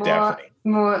 Yeah, for definitely.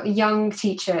 More young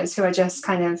teachers who are just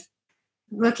kind of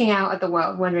looking out at the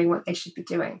world, wondering what they should be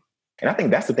doing. And I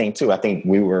think that's the thing too. I think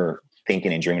we were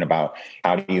thinking and dreaming about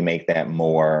how do you make that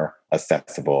more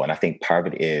accessible? And I think part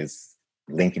of it is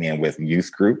linking in with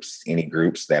youth groups, any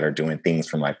groups that are doing things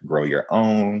from like Grow Your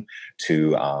Own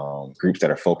to groups that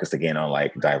are focused again on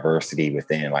like diversity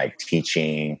within like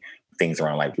teaching, things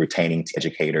around like retaining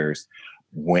educators.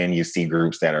 When you see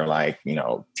groups that are like,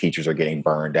 teachers are getting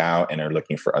burned out and are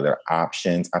looking for other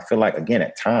options, I feel like, again,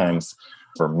 at times,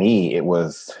 for me, it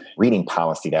was reading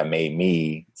policy that made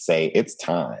me say, it's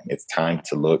time. It's time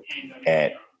to look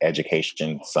at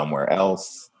education somewhere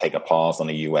else, take a pause on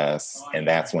the U.S. And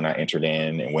that's when I entered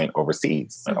in and went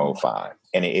overseas in 2005.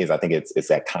 And it is, I think it's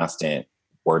that constant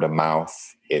word of mouth.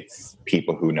 It's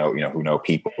people who know, who know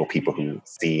people who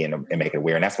see and make it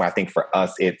aware. And that's why I think for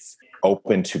us, it's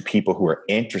open to people who are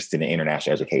interested in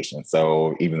international education.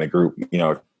 So even the group,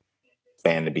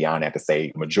 expanded beyond that to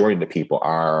say majority of the people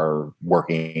are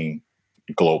working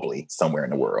globally somewhere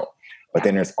in the world. But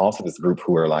then there's also this group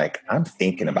who are like, I'm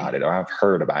thinking about it, or I've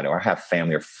heard about it, or I have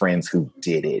family or friends who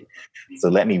did it. So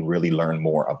let me really learn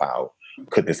more about,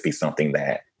 could this be something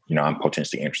that, I'm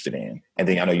potentially interested in? And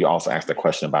then I know you also asked a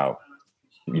question about,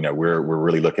 we're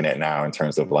really looking at now in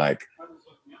terms of like,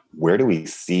 where do we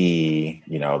see,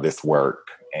 this work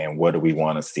and what do we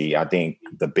want to see? I think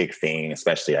the big thing,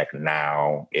 especially like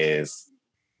now, is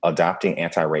adopting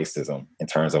anti-racism in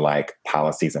terms of like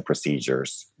policies and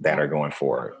procedures that are going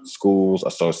forward. Schools,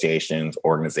 associations,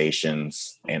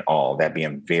 organizations, and all that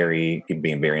being very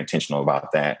intentional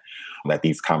about that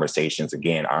these conversations,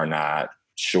 again, are not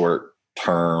short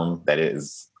term, that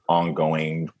is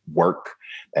ongoing work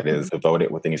that is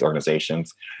devoted within these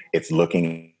organizations. It's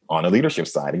looking on the leadership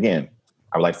side. Again,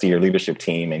 I would like to see your leadership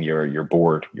team and your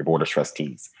board of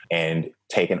trustees, and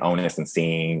taking onus and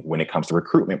seeing when it comes to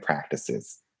recruitment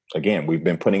practices. Again, we've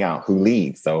been putting out who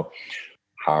leads. So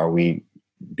how are we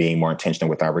being more intentional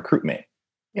with our recruitment?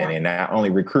 Yeah. And then not only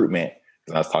recruitment,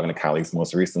 because I was talking to colleagues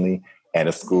most recently at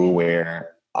a school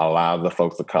where a lot of the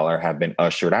folks of color have been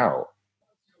ushered out.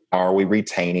 Are we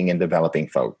retaining and developing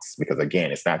folks? Because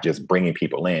again, it's not just bringing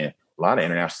people in. A lot of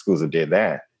international schools have did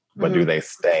that, but do they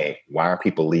stay? Why are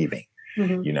people leaving?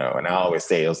 And I always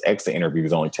say those exit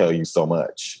interviews only tell you so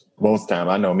much. Most of the time,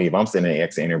 I know me, if I'm sitting in an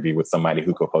exit interview with somebody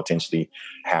who could potentially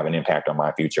have an impact on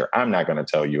my future, I'm not going to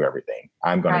tell you everything.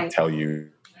 I'm going to tell you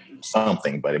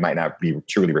something, but it might not be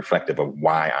truly reflective of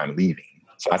why I'm leaving.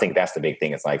 So I think that's the big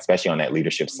thing. It's like, especially on that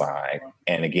leadership side,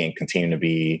 and again, continue to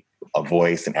be a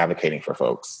voice and advocating for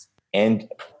folks. And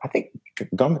I think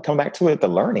come back to it, the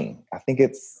learning. I think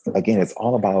it's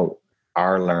all about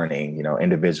our learning,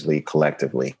 individually,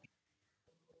 collectively.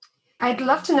 I'd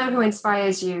love to know who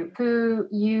inspires you, who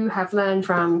you have learned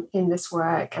from in this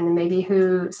work, and maybe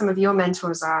who some of your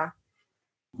mentors are.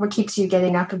 What keeps you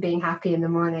getting up and being happy in the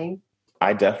morning?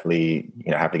 I definitely,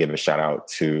 have to give a shout out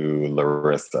to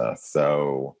Larissa.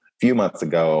 So a few months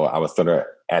ago, I was sort of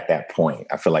at that point.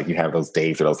 I feel like you have those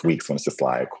days or those weeks when it's just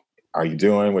like, are you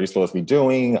doing what you're supposed to be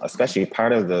doing? Especially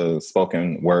part of the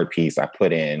spoken word piece I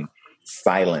put in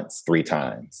silence 3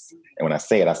 times. And when I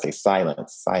say it, I say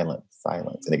silence, silence,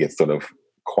 silence. And it gets sort of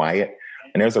quiet.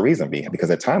 And there's a reason because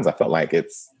at times I felt like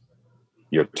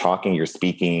you're talking, you're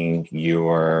speaking,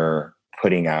 you're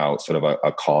putting out sort of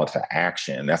a call to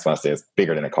action. That's why I say it's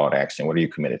bigger than a call to action. What are you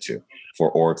committed to?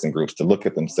 For orgs and groups to look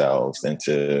at themselves and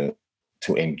to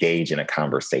engage in a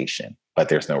conversation, but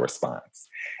there's no response.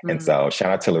 And so shout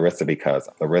out to Larissa, because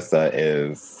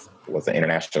Larissa was an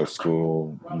international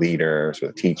school leader, she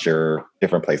was a teacher,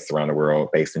 different places around the world,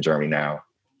 based in Germany now.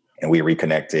 And we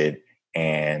reconnected,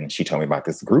 and she told me about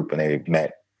this group, and they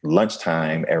met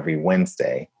lunchtime every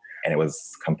Wednesday. And it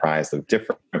was comprised of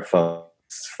different folks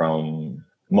from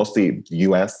mostly the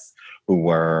US who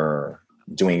were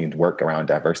doing work around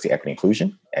diversity, equity,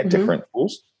 inclusion at different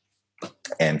schools.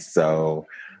 And so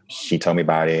she told me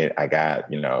about it. I got,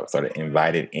 sort of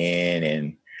invited in,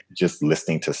 and just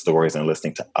listening to stories and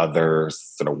listening to others,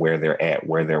 sort of where they're at,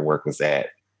 where their work was at,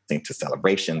 listening to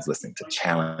celebrations, listening to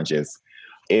challenges.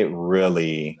 It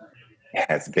really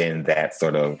has been that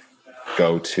sort of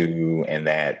go-to, and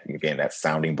that, again, that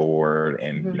sounding board.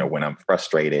 And, when I'm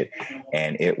frustrated,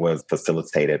 and it was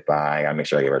facilitated by, I make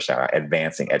sure I give her a shout out,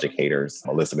 Advancing Educators,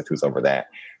 Elizabeth, who's over that.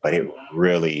 But it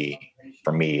really,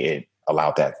 for me, it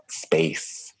allowed that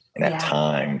space and that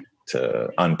time to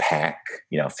unpack,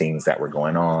 things that were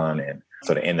going on. And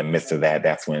sort of in the midst of that,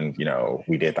 that's when,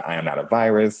 we did the I Am Not a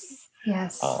Virus.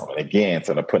 Yes. And again,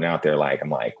 sort of putting out there, I'm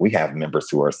like, we have members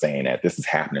who are saying that this is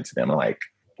happening to them. I'm like,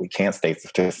 we can't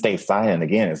stay silent.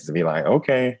 Again, is to be like,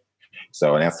 okay.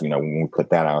 So that's, when we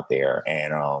put that out there,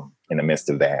 and in the midst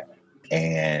of that,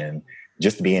 and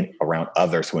just being around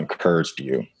others who encouraged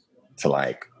you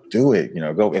to do it,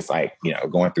 go, it's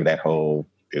going through that whole,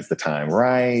 is the time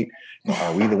right?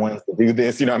 Are we the ones to do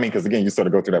this? Because again, you sort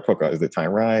of go through that program. Is the time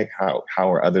right? How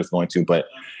are others going to? But,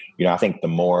 I think the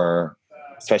more,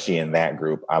 especially in that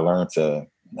group, I learned to,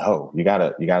 no, you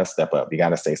gotta step up. You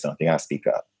gotta say something. You gotta speak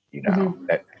up.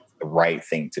 That's the right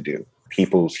thing to do.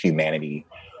 People's humanity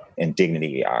and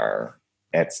dignity are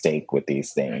at stake with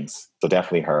these things. So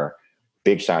definitely her.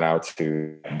 Big shout out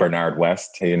to Bernard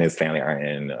West. He and his family are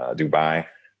in Dubai.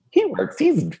 He works.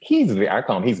 I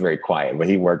call him. He's very quiet, but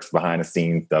he works behind the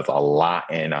scenes. Does a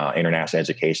lot in international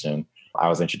education. I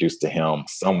was introduced to him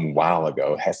some while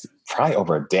ago. Has probably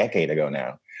over a decade ago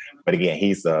now. But again,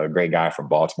 he's a great guy from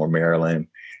Baltimore, Maryland,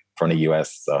 from the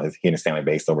U.S. He and his family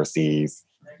based overseas.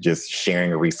 Just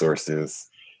sharing resources,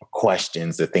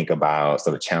 questions to think about,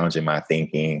 sort of challenging my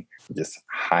thinking. Just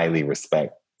highly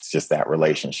respect just that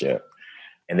relationship.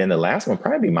 And then the last one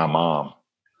probably be my mom.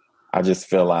 I just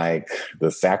feel like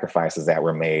the sacrifices that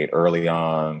were made early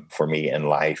on for me in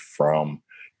life, from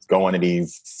going to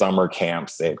these summer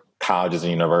camps at colleges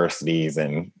and universities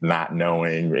and not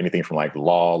knowing anything from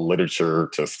law, literature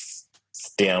to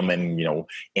STEM and,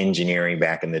 engineering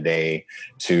back in the day,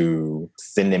 to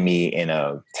sending me in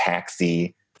a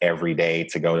taxi every day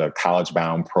to go to a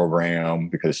college-bound program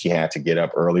because she had to get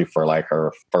up early for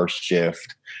her first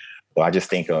shift. So I just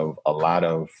think of a lot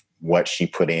of what she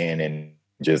put in, and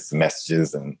just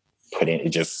messages and put in, it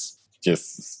just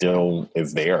still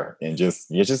is there, and just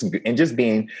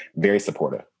being very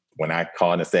supportive. When I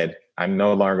called and said, I'm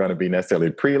no longer going to be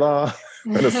necessarily pre-law,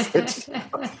 I'm going to switch,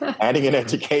 adding in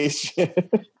education.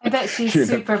 I bet she's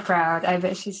super proud.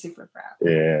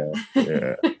 Yeah.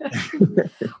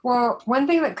 Well, one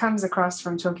thing that comes across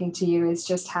from talking to you is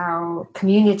just how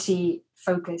community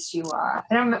focused you are.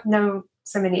 I don't know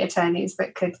so many attorneys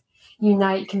that could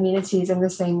unite communities in the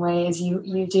same way as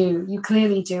you do. You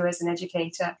clearly do as an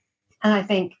educator. And I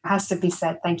think it has to be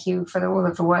said, thank you for all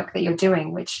of the work that you're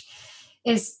doing, which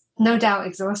is no doubt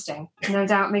exhausting. No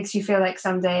doubt makes you feel like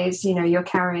some days, you're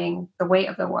carrying the weight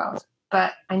of the world.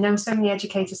 But I know so many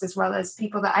educators, as well as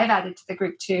people that I've added to the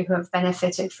group too, who have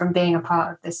benefited from being a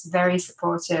part of this very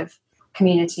supportive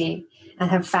community, and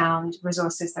have found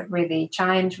resources that really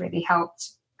chimed, really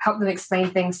helped them explain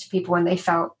things to people when they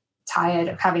felt tired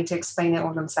of having to explain it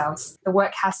all themselves. The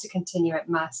work has to continue, it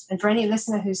must. And for any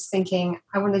listener who's thinking,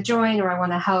 I want to join or I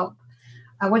want to help,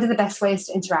 what are the best ways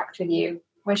to interact with you?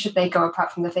 Where should they go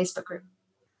apart from the Facebook group?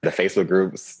 The Facebook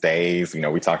group stays,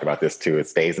 we talked about this too, it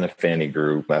stays an affinity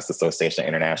group. That's the Association of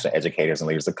International Educators and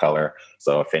Leaders of Color.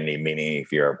 So affinity meaning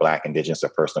if you're Black, Indigenous, or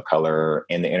person of color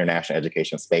in the international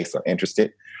education space or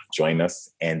interested, join us.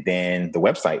 And then the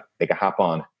website, they can hop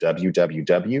on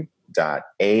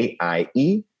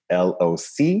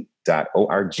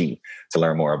www.AIELOC.org to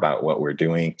learn more about what we're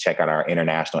doing. Check out our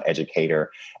International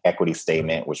Educator Equity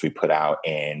Statement, which we put out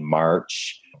in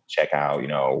March. Check out,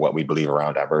 what we believe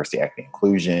around diversity, equity,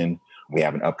 inclusion. We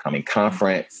have an upcoming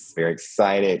conference. Very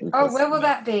excited. Because, where will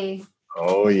that be?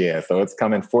 Oh, yeah. So it's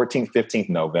coming 14th, 15th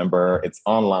November. It's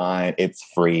online. It's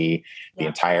free. The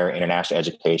entire international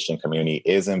education community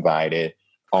is invited,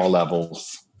 all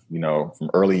levels, from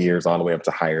early years all the way up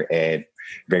to higher ed.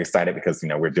 Very excited because,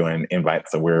 we're doing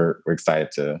invites. So we're excited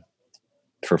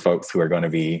for folks who are going to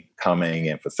be coming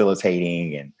and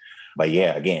facilitating. But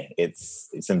yeah, again, it's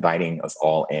inviting us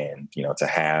all in, to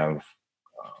have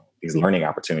these learning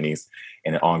opportunities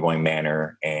in an ongoing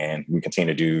manner. And we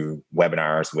continue to do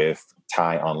webinars with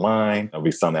Thai online. There'll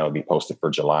be some that will be posted for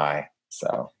July.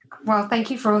 So, well,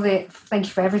 thank you for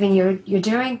everything you're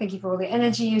doing. Thank you for all the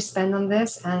energy you spend on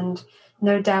this. And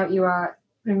no doubt you are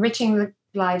enriching the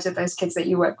lives of those kids that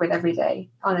you work with every day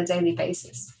on a daily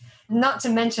basis. Not to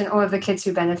mention all of the kids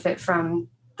who benefit from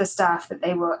the staff that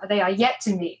they are yet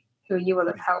to meet, who you will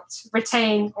have helped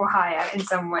retain or hire in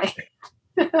some way.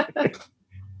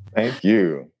 Thank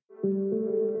you.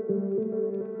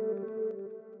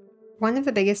 One of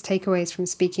the biggest takeaways from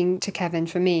speaking to Kevin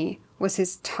for me was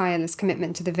his tireless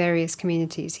commitment to the various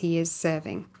communities he is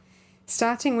serving,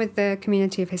 starting with the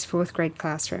community of his 4th grade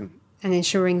classroom and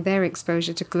ensuring their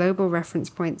exposure to global reference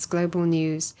points, global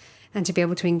news, and to be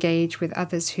able to engage with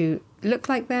others who look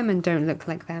like them and don't look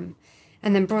like them,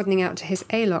 and then broadening out to his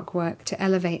AIELOC work to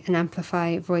elevate and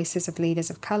amplify voices of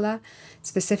leaders of colour,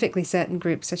 specifically certain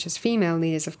groups such as female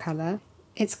leaders of colour.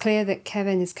 It's clear that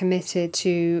Kevin is committed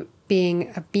to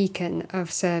being a beacon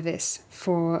of service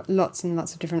for lots and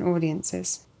lots of different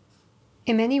audiences.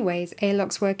 In many ways,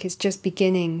 AIELOC's work is just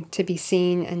beginning to be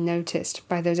seen and noticed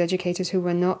by those educators who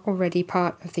were not already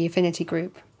part of the affinity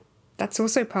group. That's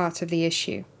also part of the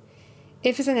issue.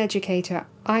 If as an educator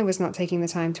I was not taking the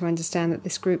time to understand that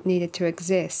this group needed to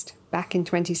exist back in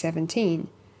 2017,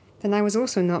 then I was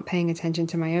also not paying attention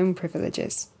to my own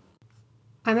privileges.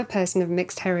 I'm a person of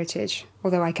mixed heritage,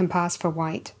 although I can pass for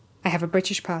white. I have a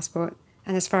British passport,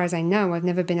 and as far as I know, I've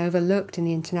never been overlooked in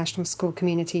the international school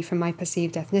community for my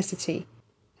perceived ethnicity.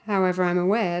 However, I'm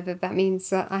aware that that means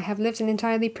that I have lived an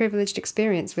entirely privileged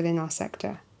experience within our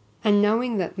sector. And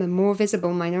knowing that the more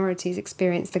visible minorities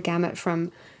experience the gamut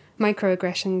from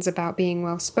microaggressions about being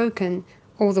well-spoken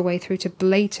all the way through to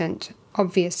blatant,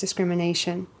 obvious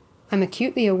discrimination, I'm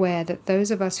acutely aware that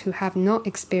those of us who have not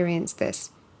experienced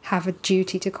this have a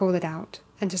duty to call it out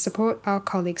and to support our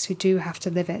colleagues who do have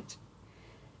to live it.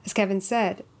 As Kevin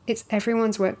said, it's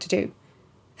everyone's work to do,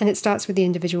 and it starts with the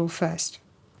individual first.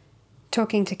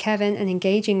 Talking to Kevin and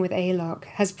engaging with AIELOC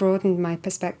has broadened my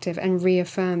perspective and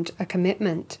reaffirmed a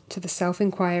commitment to the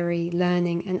self-inquiry,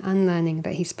 learning and unlearning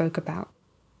that he spoke about.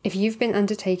 If you've been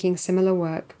undertaking similar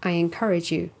work, I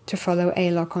encourage you to follow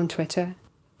AIELOC on Twitter,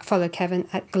 follow Kevin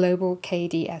at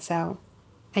GlobalKDSL,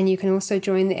 and you can also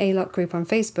join the AIELOC group on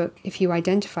Facebook if you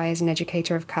identify as an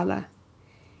educator of colour.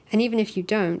 And even if you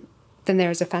don't, then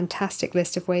there is a fantastic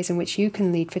list of ways in which you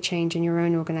can lead for change in your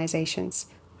own organisations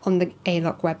on the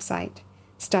AIELOC website,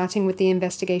 starting with the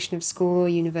investigation of school or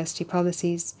university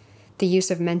policies, the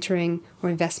use of mentoring or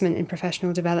investment in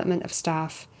professional development of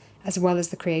staff, as well as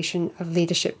the creation of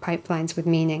leadership pipelines with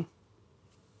meaning.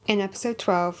 In episode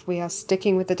 12, we are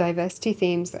sticking with the diversity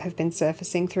themes that have been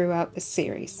surfacing throughout this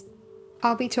series.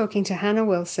 I'll be talking to Hannah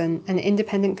Wilson, an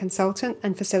independent consultant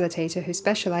and facilitator who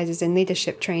specialises in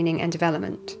leadership training and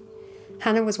development.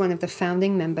 Hannah was one of the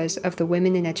founding members of the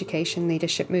Women in Education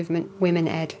leadership movement Women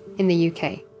Ed in the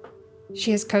UK. She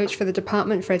has coached for the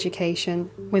Department for Education,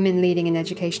 Women Leading in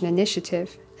Education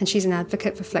initiative, and she's an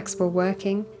advocate for flexible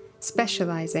working,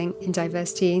 specialising in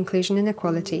diversity, inclusion and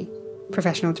equality,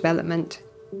 professional development,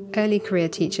 early career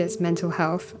teachers, mental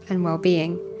health and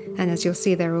well-being, and as you'll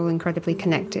see, they're all incredibly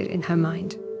connected in her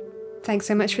mind. Thanks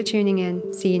so much for tuning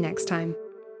in. See you next time.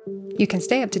 You can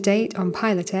stay up to date on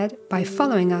Piloted by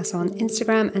following us on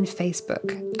Instagram and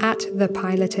Facebook at The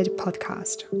Piloted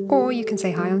Podcast, or you can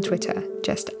say hi on Twitter,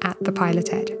 just at The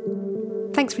Piloted.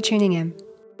 Thanks for tuning in.